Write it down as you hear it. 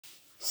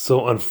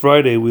So on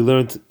Friday we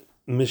learned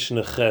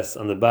Mishnah Ches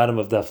on the bottom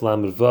of Daf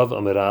Lamed Vav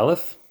Amud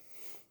Aleph.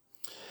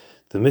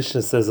 The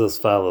Mishnah says as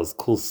follows: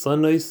 Kul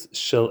sanois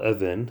shel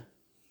even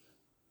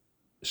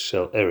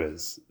shel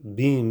erez,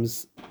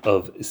 beams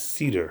of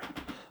cedar,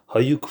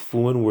 hayu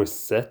kfuin were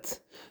set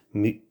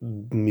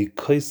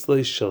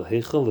mikaislei shel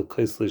heichel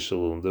lekaislei shel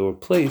ulam. They were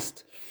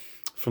placed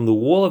from the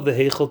wall of the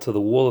heichel to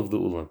the wall of the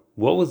ulam.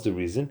 What was the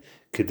reason?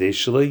 Kedei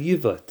shelo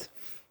yivat,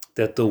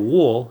 that the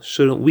wall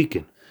shouldn't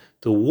weaken.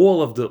 The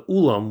wall of the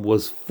ulam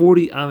was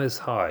 40 ames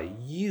high,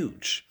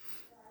 huge,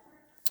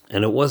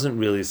 and it wasn't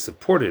really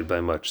supported by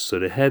much. So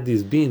they had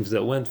these beams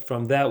that went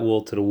from that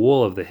wall to the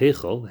wall of the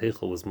heichel. The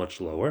heichel was much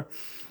lower,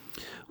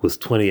 was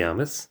 20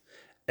 ames,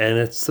 and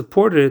it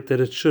supported it that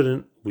it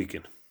shouldn't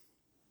weaken.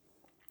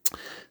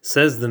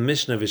 Says the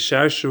Mishnah,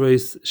 Vishar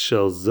Shareis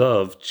Shel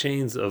Zav,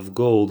 chains of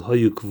gold,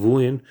 Hayu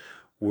Kvuin,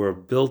 were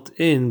built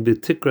in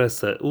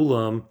B'tikras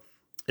ulam,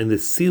 in the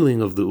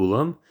ceiling of the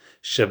ulam.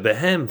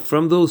 Shebehem,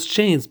 from those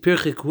chains,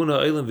 Pirchei Kuna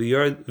Eilim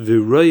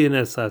V'Royin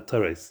Es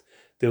HaTares.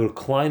 They would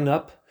climb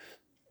up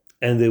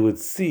and they would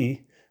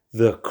see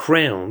the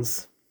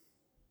crowns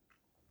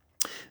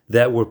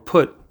that were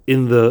put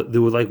in they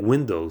were like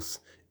windows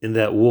in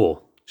that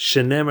wall.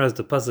 Shenemar, as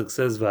the pasuk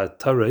says,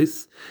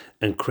 V'Tares,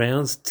 and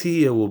crowns,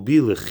 Tia will be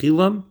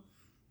Lechilam,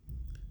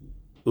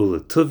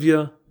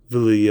 Uletuvya,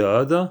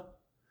 V'Liyada,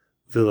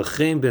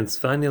 V'Lachem Ben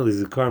Tzfanya,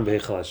 L'Zikarim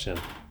B'Eichel Hashem.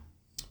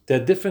 There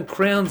are different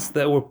crowns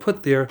that were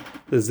put there,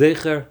 the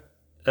Zecher,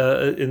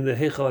 in the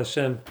Heichel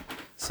Hashem,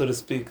 so to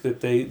speak, that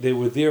they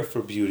were there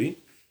for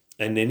beauty,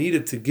 and they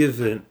needed to give,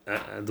 the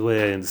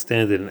way I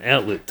understand it, an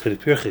outlet to the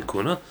Pirchei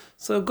Kuna.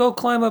 So go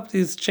climb up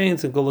these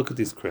chains and go look at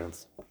these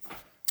crowns.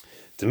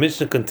 The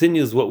Mishnah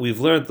continues what we've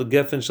learned. The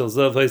Gefen Shel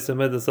Zav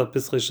Haisamedas Al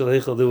Pischei Shel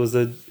Heichel. There was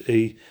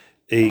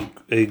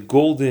a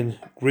golden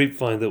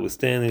grapevine that was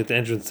standing at the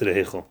entrance to the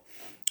Heichel.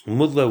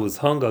 Mudla was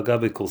hung al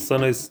gabe kol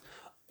sanos,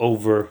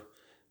 over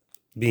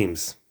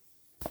beams.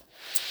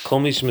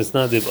 Kol mish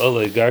misnadiv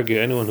ala gargir,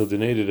 anyone who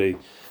donated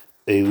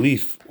a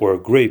leaf or a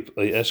grape,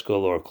 a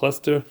eshkol or a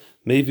cluster,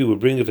 maybe would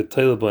bring it a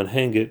tailaba and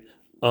hang it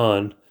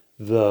on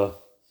the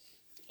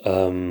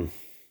on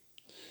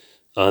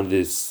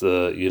this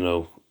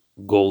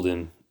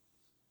golden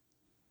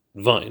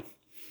vine.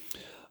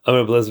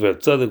 Amar Blezver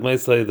Tzadik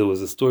Maislay, there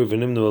was a story of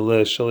V'nimnu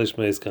aleh shalish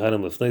meis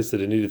kahanim lefneisa.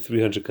 They needed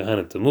 300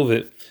 kahanim to move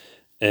it,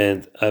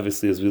 and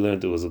obviously, as we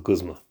learned, it was a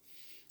guzma.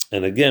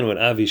 And again, what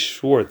Avi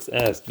Schwartz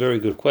asked, very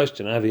good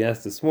question, Avi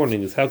asked this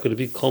morning, is how could it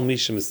be kol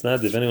misha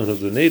misnadiv? Anyone who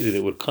donated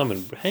it would come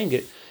and hang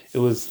it. It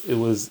was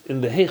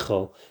in the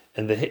heichal,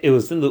 and it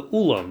was in the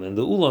ulam, and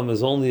the ulam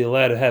is only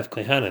allowed to have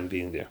kahanim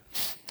being there.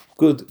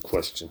 Good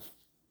question.